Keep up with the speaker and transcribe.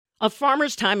A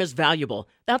farmer's time is valuable.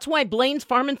 That's why Blaine's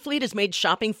Farm and Fleet has made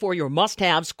shopping for your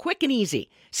must-haves quick and easy.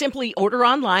 Simply order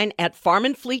online at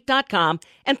farmandfleet.com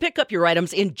and pick up your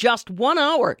items in just 1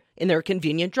 hour in their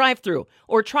convenient drive-thru.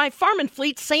 Or try Farm and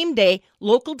Fleet's same-day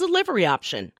local delivery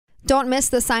option. Don't miss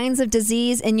the signs of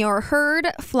disease in your herd,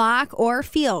 flock, or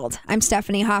field. I'm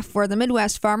Stephanie Hoff for the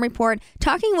Midwest Farm Report,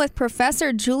 talking with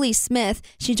Professor Julie Smith.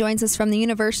 She joins us from the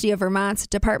University of Vermont's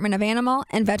Department of Animal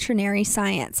and Veterinary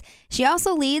Science. She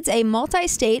also leads a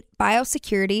multi-state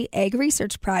biosecurity ag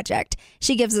research project.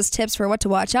 She gives us tips for what to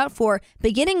watch out for,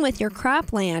 beginning with your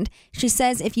cropland. She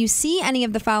says if you see any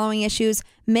of the following issues,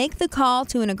 make the call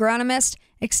to an agronomist,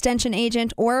 extension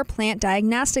agent, or plant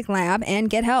diagnostic lab and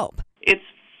get help. It's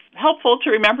helpful to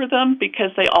remember them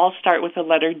because they all start with the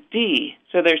letter D.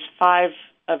 So there's 5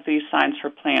 of these signs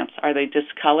for plants. Are they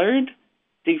discolored,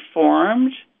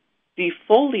 deformed,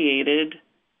 defoliated,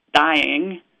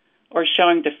 dying, or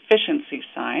showing deficiency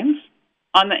signs?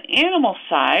 On the animal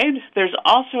side, there's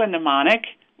also a mnemonic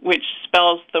which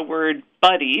spells the word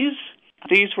buddies.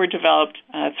 These were developed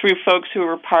through folks who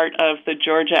were part of the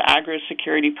Georgia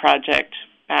Agri-Security Project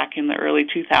back in the early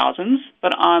 2000s.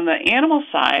 But on the animal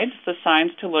side, the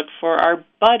signs to look for are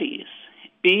buddies.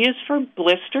 B is for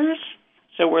blisters.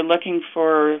 So we're looking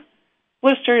for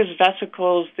blisters,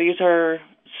 vesicles. These are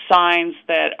signs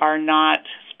that are not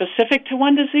specific to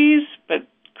one disease, but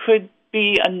could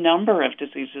be a number of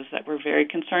diseases that we're very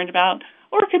concerned about,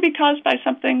 or it could be caused by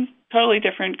something totally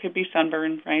different. Could be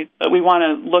sunburn, right? But we want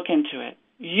to look into it.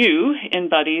 U in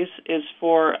buddies is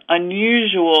for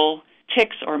unusual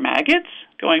ticks or maggots.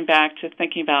 Going back to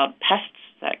thinking about pests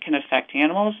that can affect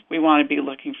animals, we want to be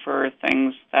looking for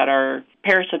things that are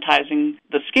parasitizing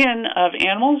the skin of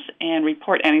animals and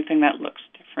report anything that looks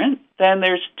different. Then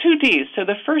there's 2 Ds. So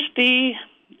the first D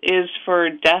is for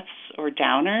deaths or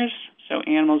downers, so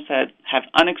animals that have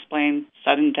unexplained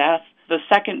sudden death. The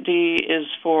second D is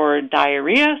for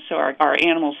diarrhea, so our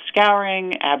animals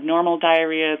scouring, abnormal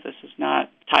diarrhea. This is not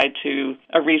tied to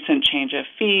a recent change of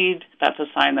feed. That's a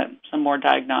sign that some more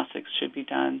diagnostics should be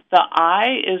done. The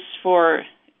I is for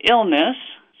illness,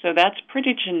 so that's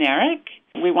pretty generic.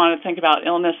 We want to think about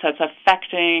illness that's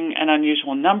affecting an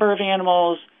unusual number of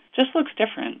animals. Just looks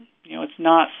different. It's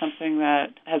not something that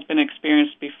has been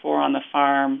experienced before on the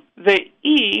farm. The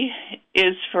E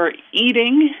is for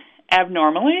eating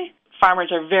abnormally.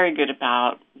 Farmers are very good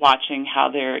about watching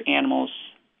how their animals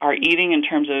are eating in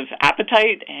terms of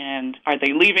appetite and are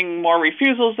they leaving more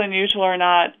refusals than usual or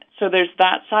not. So there's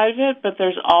that side of it, but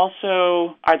there's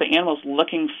also, are the animals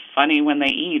looking funny when they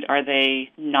eat? Are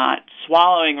they not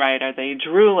swallowing right? Are they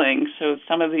drooling? So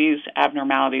some of these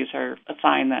abnormalities are a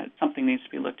sign that something needs to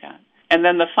be looked at. And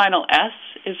then the final S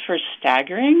is for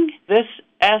staggering. This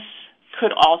S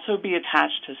could also be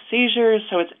attached to seizures,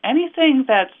 so it's anything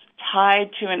that's tied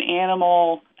to an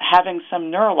animal having some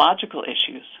neurological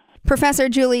issues. Professor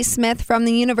Julie Smith from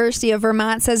the University of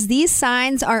Vermont says these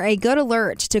signs are a good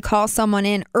alert to call someone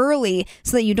in early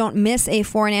so that you don't miss a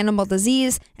foreign animal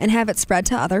disease and have it spread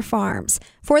to other farms.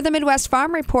 For the Midwest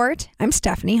Farm Report, I'm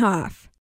Stephanie Hoff.